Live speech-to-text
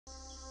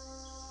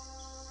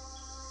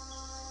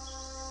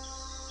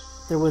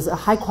There was a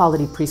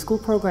high-quality preschool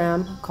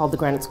program called the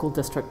Granite School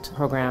District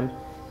program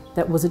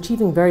that was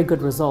achieving very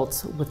good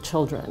results with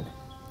children.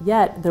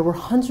 Yet, there were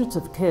hundreds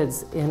of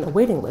kids in a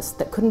waiting list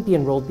that couldn't be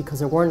enrolled because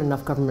there weren't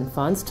enough government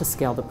funds to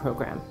scale the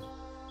program.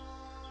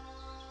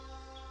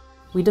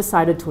 We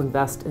decided to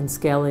invest in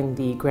scaling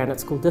the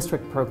Granite School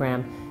District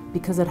program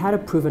because it had a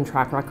proven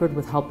track record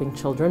with helping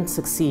children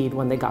succeed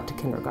when they got to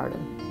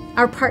kindergarten.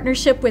 Our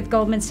partnership with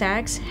Goldman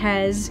Sachs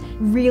has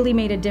really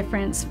made a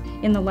difference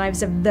in the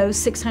lives of those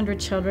 600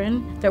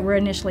 children that were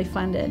initially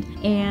funded,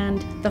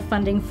 and the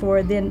funding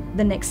for the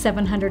next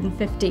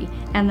 750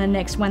 and the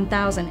next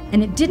 1,000.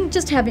 And it didn't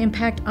just have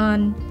impact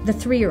on the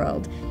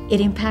 3-year-old,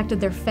 it impacted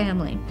their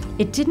family.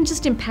 It didn't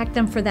just impact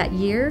them for that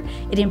year,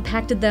 it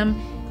impacted them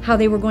how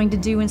they were going to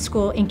do in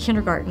school in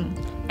kindergarten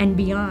and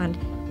beyond.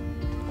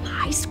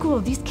 High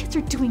school, these kids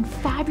are doing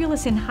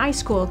fabulous in high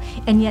school,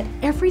 and yet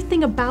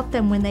everything about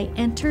them when they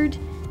entered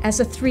as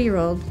a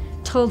 3-year-old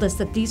told us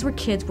that these were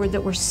kids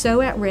that were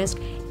so at risk.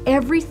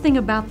 Everything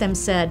about them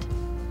said,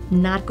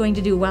 not going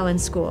to do well in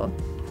school,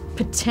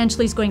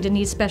 potentially is going to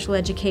need special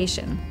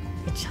education.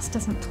 It just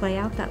doesn't play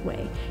out that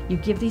way. You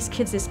give these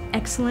kids this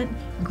excellent,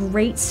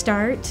 great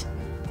start,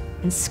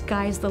 and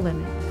sky's the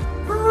limit.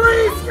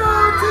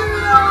 Preschool to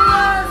the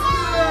rescue!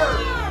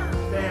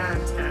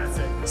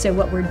 Fantastic. So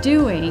what we're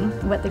doing,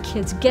 what the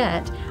kids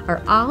get,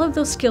 are all of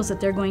those skills that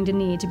they're going to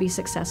need to be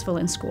successful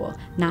in school,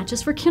 not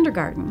just for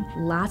kindergarten.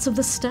 Lots of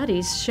the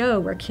studies show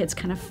where kids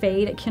kind of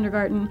fade at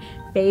kindergarten,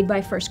 fade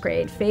by 1st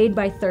grade, fade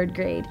by 3rd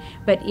grade.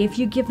 But if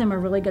you give them a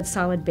really good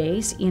solid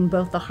base in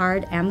both the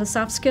hard and the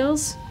soft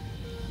skills,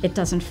 it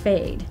doesn't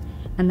fade.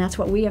 And that's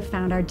what we have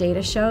found. Our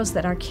data shows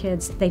that our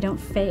kids, they don't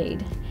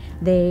fade.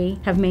 They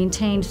have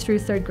maintained through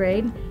 3rd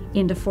grade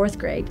into 4th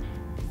grade,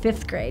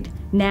 5th grade.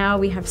 Now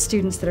we have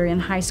students that are in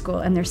high school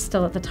and they're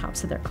still at the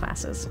tops of their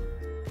classes.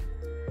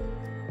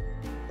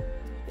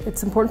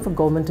 It's important for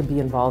Goldman to be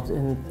involved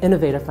in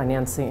innovative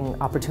financing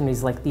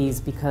opportunities like these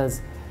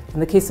because in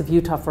the case of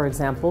Utah, for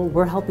example,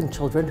 we're helping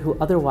children who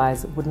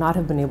otherwise would not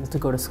have been able to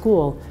go to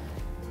school,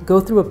 go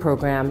through a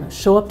program,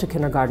 show up to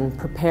kindergarten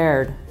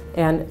prepared,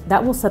 and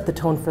that will set the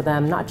tone for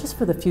them, not just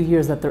for the few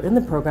years that they're in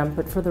the program,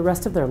 but for the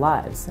rest of their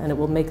lives. And it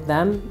will make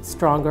them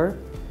stronger,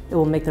 it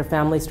will make their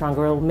families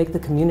stronger, it will make the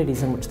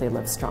communities in which they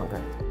live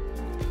stronger.